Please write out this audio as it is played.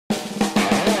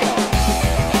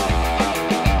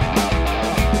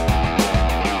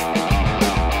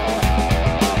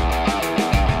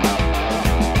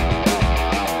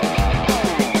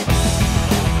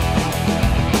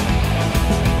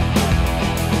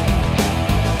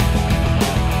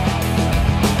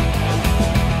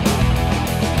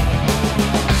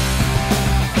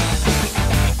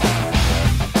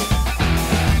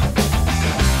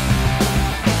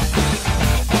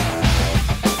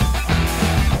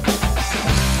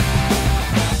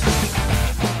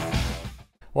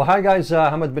Well, hi guys,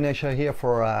 Hamad Benaicha here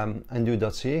for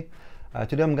undoit.ca.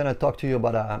 Today I'm going to talk to you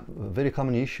about a very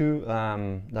common issue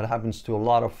that happens to a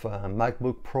lot of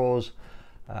MacBook Pros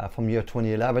from year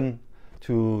 2011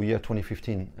 to year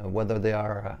 2015, whether they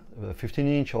are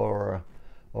 15-inch or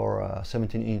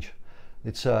 17-inch.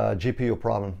 It's a GPU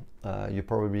problem. You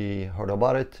probably heard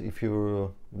about it. If you're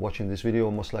watching this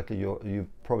video, most likely you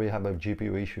probably have a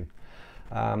GPU issue.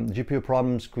 GPU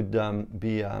problems could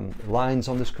be lines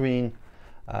on the screen.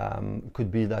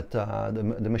 Could be that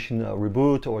the machine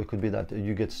reboot, or it could be that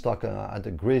you get stuck at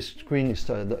the gray screen.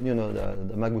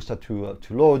 The MacBook start to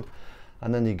load,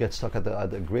 and then you get stuck at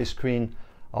the gray screen,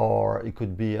 or it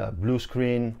could be a blue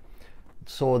screen.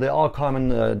 So they're all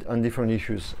common on different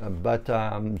issues. But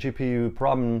GPU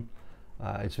problem,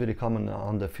 it's very common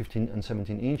on the 15 and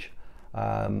 17-inch.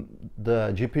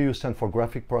 The GPU stands for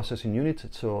graphic processing unit,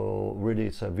 so really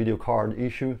it's a video card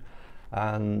issue.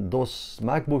 And those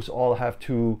MacBooks all have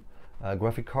two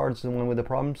graphic cards, the one with the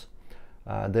problems.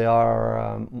 They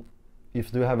are,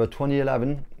 if you have a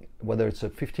 2011, whether it's a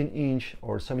 15-inch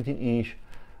or 17-inch,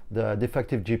 the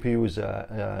defective GPU is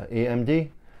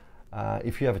AMD.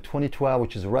 If you have a 2012,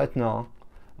 which is right now,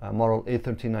 model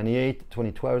A1398,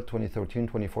 2012, 2013,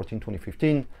 2014,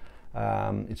 2015,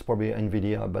 it's probably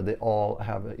NVIDIA, but they all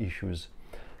have issues.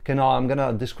 Okay, now I'm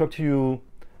gonna describe to you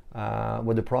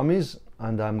what the problem is,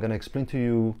 and I'm going to explain to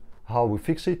you how we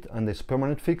fix it, and it's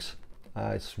permanent fix.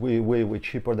 It's way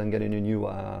cheaper than getting a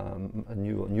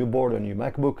new board, a new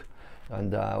MacBook,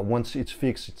 and once it's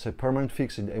fixed, it's a permanent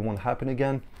fix. It won't happen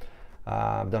again.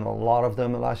 I've done a lot of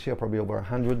them last year, probably over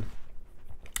 100,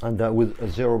 and with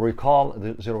zero recall,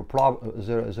 zero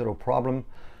problem.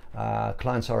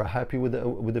 Clients are happy with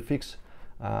the fix.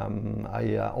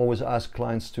 I always ask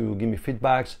clients to give me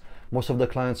feedbacks. Most of the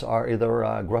clients are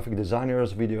either graphic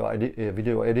designers,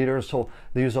 video editors, so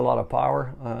they use a lot of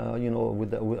power,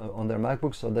 on their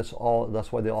MacBooks. So that's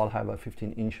why they all have a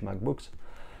 15-inch MacBooks.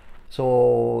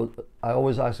 So I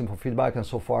always ask them for feedback, and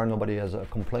so far nobody has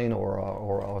complained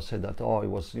or said that, oh, it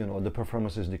was, the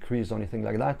performance is decreased or anything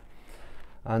like that.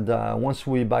 And once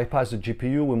we bypass the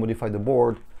GPU, we modify the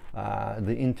board,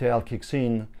 the Intel kicks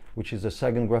in, which is the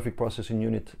second graphic processing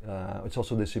unit. It's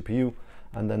also the CPU,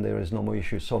 and then there is no more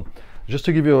issue. So just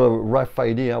to give you a rough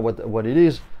idea what it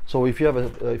is, so if you have an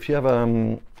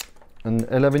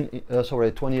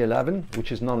 2011,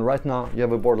 which is none right now, you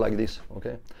have a board like this.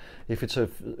 Okay, if it's a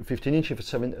 15-inch, if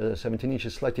it's 17-inch,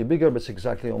 it's slightly bigger, but it's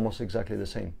almost exactly the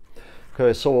same.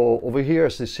 Okay, so over here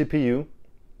is the CPU,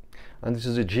 and this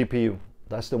is the GPU.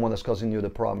 That's the one that's causing you the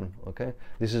problem. Okay,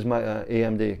 this is my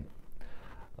AMD.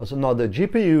 So now the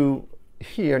GPU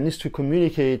here needs to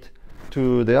communicate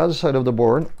to the other side of the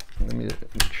board. Let me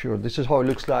make sure. This is how it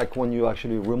looks like when you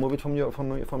actually remove it from your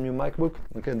MacBook.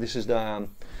 Okay, this is the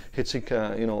heatsink,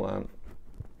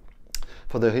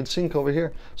 for the heatsink over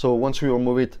here. So once we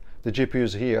remove it, the GPU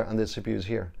is here and the CPU is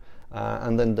here,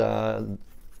 and then the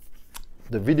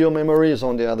video memory is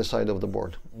on the other side of the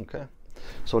board. Okay,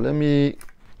 so let me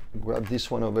grab this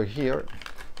one over here.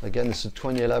 Again, this is a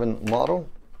 2011 model.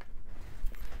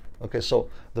 Okay, so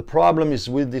the problem is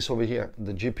with this over here,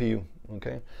 the GPU.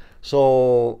 Okay,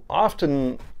 so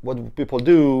often what people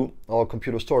do, or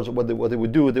computer stores, what they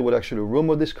would do, they would actually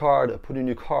remove this card, put in a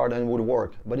new card, and it would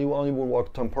work. But it only would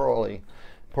work temporarily,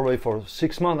 probably for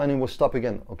 6 months, and it will stop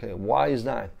again. Okay, why is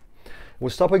that? It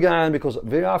will stop again because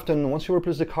very often, once you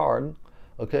replace the card,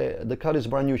 okay, the card is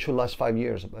brand new, it should last 5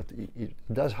 years, but it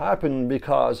does happen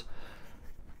because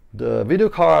the video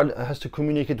card has to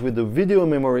communicate with the video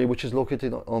memory, which is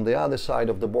located on the other side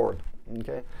of the board.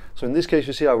 Okay, so in this case,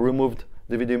 you see I removed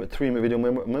the three video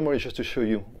memories just to show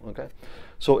you. Okay,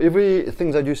 so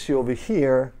everything that you see over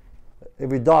here,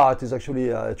 every dot is actually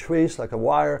a trace, like a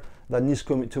wire that needs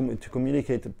to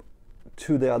communicate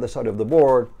to the other side of the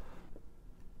board,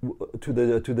 to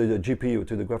the GPU,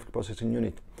 to the graphic processing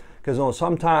unit. Because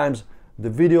sometimes the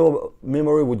video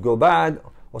memory would go bad,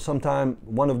 or sometimes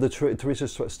one of the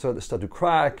traces start to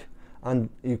crack, and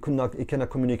it cannot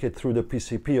communicate through the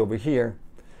PCP over here,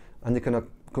 and it cannot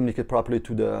communicate properly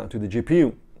to the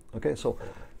GPU. Okay, so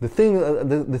the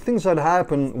things that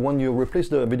happen when you replace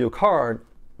the video card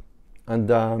and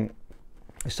it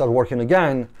start working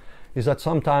again is that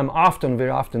very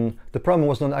often, the problem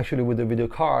was not actually with the video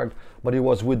card, but it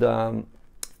was with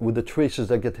the traces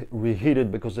that get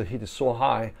reheated because the heat is so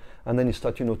high, and then you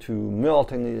start to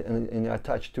melt and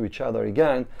attach to each other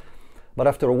again. But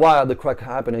after a while, the crack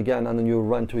happen again, and then you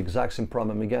run to exact same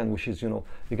problem again, which is you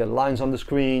get lines on the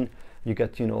screen, you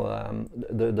get the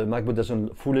MacBook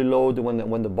doesn't fully load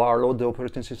when the bar load the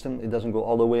operating system, it doesn't go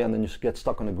all the way, and then you get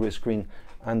stuck on a gray screen,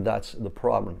 and that's the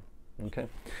problem. Okay,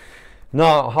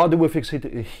 Now, how do we fix it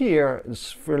here?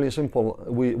 It's fairly simple.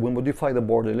 We modify the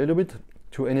board a little bit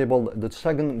to enable the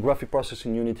second graphic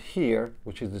processing unit here,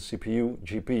 which is the CPU,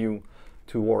 GPU,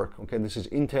 to work. Okay, this is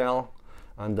Intel,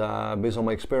 and based on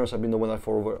my experience, I've been doing that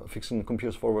for fixing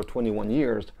computers for over 21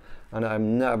 years, and I've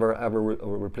never ever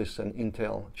replaced an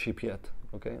Intel chip yet.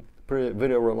 Okay,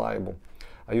 very reliable.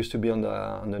 I used to be on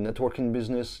the networking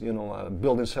business, you know,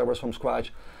 building servers from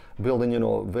scratch, building, you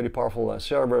know, very powerful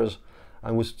servers,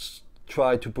 and we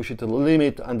try to push it to the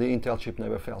limit, and the Intel chip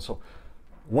never fails. So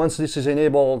once this is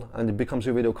enabled and it becomes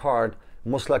a video card,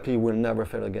 most likely it will never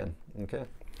fail again. Okay.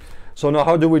 So now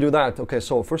how do we do that? Okay.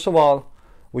 So first of all,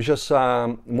 we just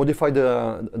modify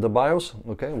the BIOS.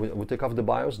 Okay. We take off the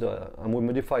BIOS and we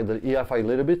modify the EFI a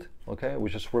little bit. Okay. We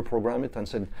just reprogram it and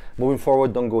said moving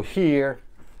forward, don't go here.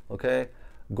 Okay.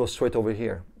 Go straight over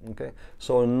here. Okay.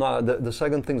 So now the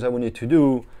second thing that we need to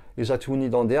do is that we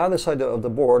need on the other side of the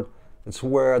board. It's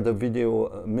where the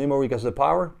video memory gets the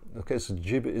power. Okay, so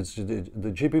it's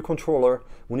the GPU controller.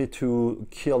 We need to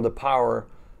kill the power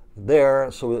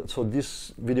there, so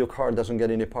this video card doesn't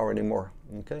get any power anymore.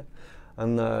 Okay,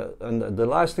 and the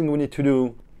last thing we need to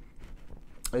do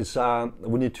is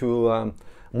we need to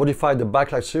modify the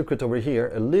backlight circuit over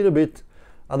here a little bit.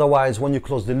 Otherwise, when you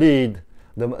close the lid,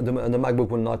 the MacBook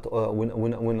will not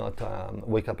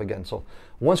wake up again. So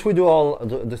once we do all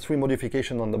the three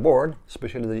modifications on the board,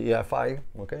 especially the EFI,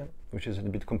 okay, which is a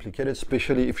bit complicated,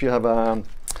 especially if you have a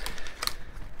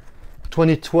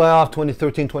 2012,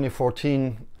 2013,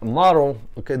 2014 model,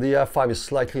 okay, the EFI is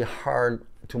slightly hard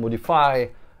to modify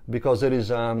because there is,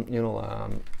 there's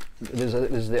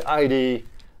the ID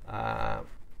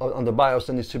on the BIOS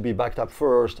that needs to be backed up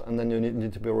first, and then you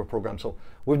need to be reprogrammed. So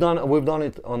we've done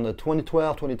it on the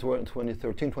 2012,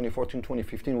 2013, 2014,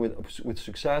 2015 with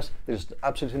success. There's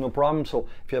absolutely no problem. So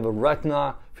if you have a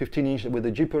Retina 15-inch with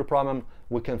a GPU problem,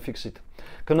 we can fix it.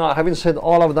 Now, having said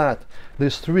all of that,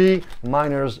 there's three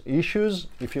minor issues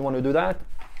if you want to do that.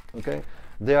 Okay,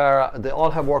 they all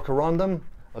have work around them.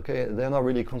 Okay, they're not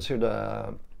really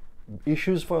considered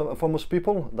issues for most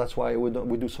people. That's why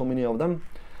we do so many of them.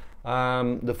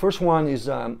 The first one is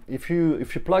if you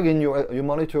plug in your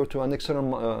monitor to an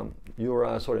external your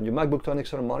MacBook to an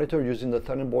external monitor using the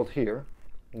Thunderbolt here,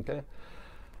 okay,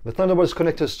 the Thunderbolt is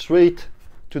connected straight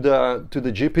to the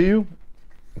GPU,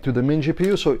 to the main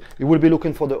GPU, so it will be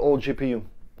looking for the old GPU.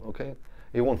 Okay,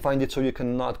 it won't find it, so you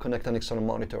cannot connect an external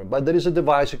monitor. But there is a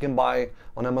device you can buy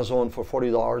on Amazon for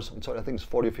 $40. So I think it's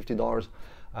 $40 or $50.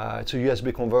 It's a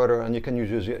USB converter, and you can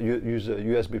use a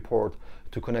USB port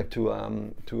to connect to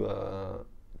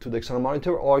the external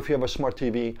monitor, or if you have a smart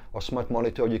TV or smart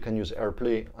monitor, you can use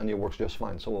AirPlay and it works just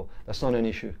fine. So that's not an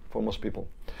issue for most people.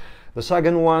 The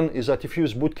second one is that if you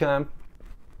use Boot Camp,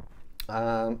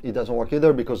 it doesn't work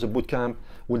either, because the Boot Camp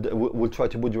will try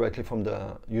to boot directly from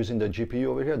using the GPU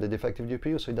over here, the defective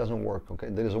GPU, so it doesn't work. Okay,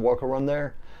 there is a workaround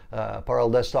there. Parallel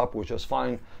Desktop, which is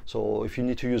fine. So if you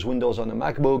need to use Windows on a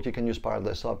MacBook, you can use Parallel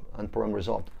Desktop and program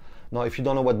result. Now, if you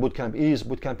don't know what Boot Camp is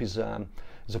a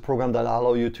program that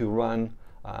allows you to run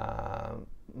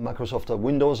Microsoft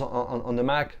Windows on the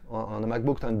Mac, on the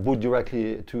MacBook, and boot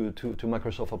directly to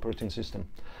Microsoft operating system.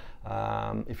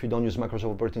 If you don't use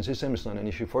Microsoft operating system, it's not an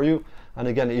issue for you. And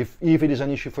again, if it is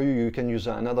an issue for you, you can use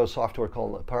another software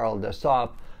called Parallel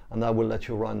Desktop, and that will let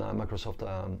you run Microsoft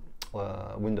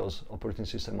Windows operating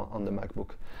system on the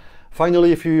MacBook.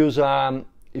 Finally, if you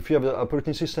have the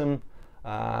operating system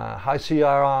High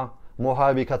Sierra,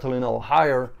 Mojave, Catalina, or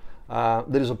higher,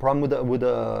 there is a problem with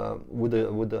the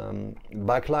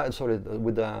backlight. Sorry,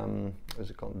 with what's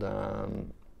it called?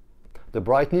 The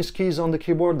brightness keys on the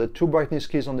keyboard. The two brightness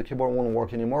keys on the keyboard won't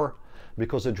work anymore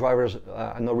because the drivers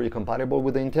are not really compatible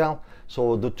with the Intel.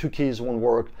 So the two keys won't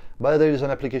work. But there is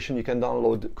an application you can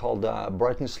download called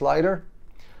Brightness Slider,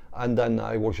 and then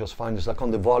it works just fine. It's like on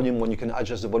the volume, when you can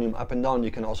adjust the volume up and down,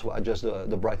 you can also adjust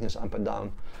the brightness up and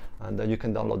down, and then you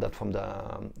can download that from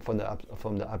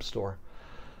the App Store.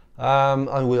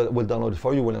 And we'll download it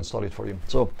for you, we'll install it for you.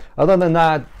 So other than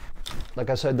that, like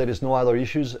I said, there is no other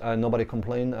issues, and nobody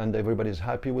complained, and everybody's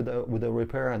happy with the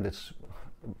repair, and it's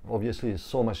obviously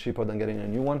so much cheaper than getting a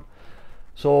new one.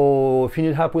 So if you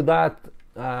need help with that,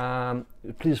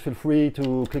 please feel free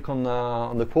to click on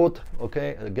the quote.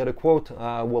 Okay, get a quote.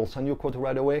 We'll send you a quote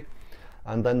right away,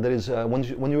 and then there is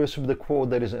when you receive the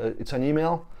quote, it's an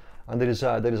email. And there is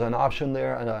an option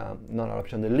there, and not an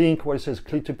option, the link where it says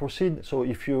click to proceed. So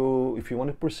if you want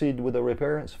to proceed with the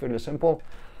repair, it's fairly simple.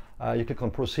 You click on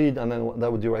proceed, and then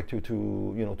that would direct you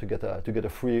to get a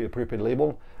free prepaid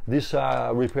label. This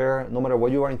repair, no matter where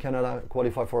you are in Canada,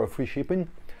 qualify for a free shipping.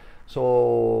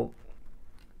 So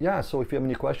yeah, so if you have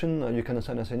any question, you can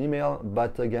send us an email.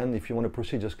 But again, if you want to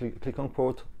proceed, just click on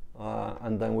quote,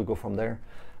 and then we go from there.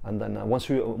 And then once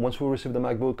we receive the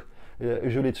MacBook,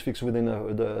 usually it's fixed within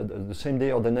the same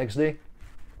day or the next day.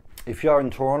 If you are in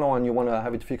Toronto and you want to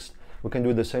have it fixed, we can do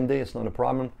it the same day. It's not a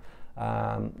problem.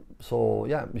 So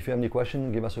yeah, if you have any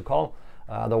question, give us a call.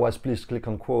 Otherwise, please click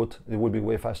on quote. It will be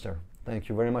way faster. Thank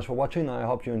you very much for watching. I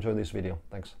hope you enjoyed this video.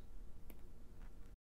 Thanks.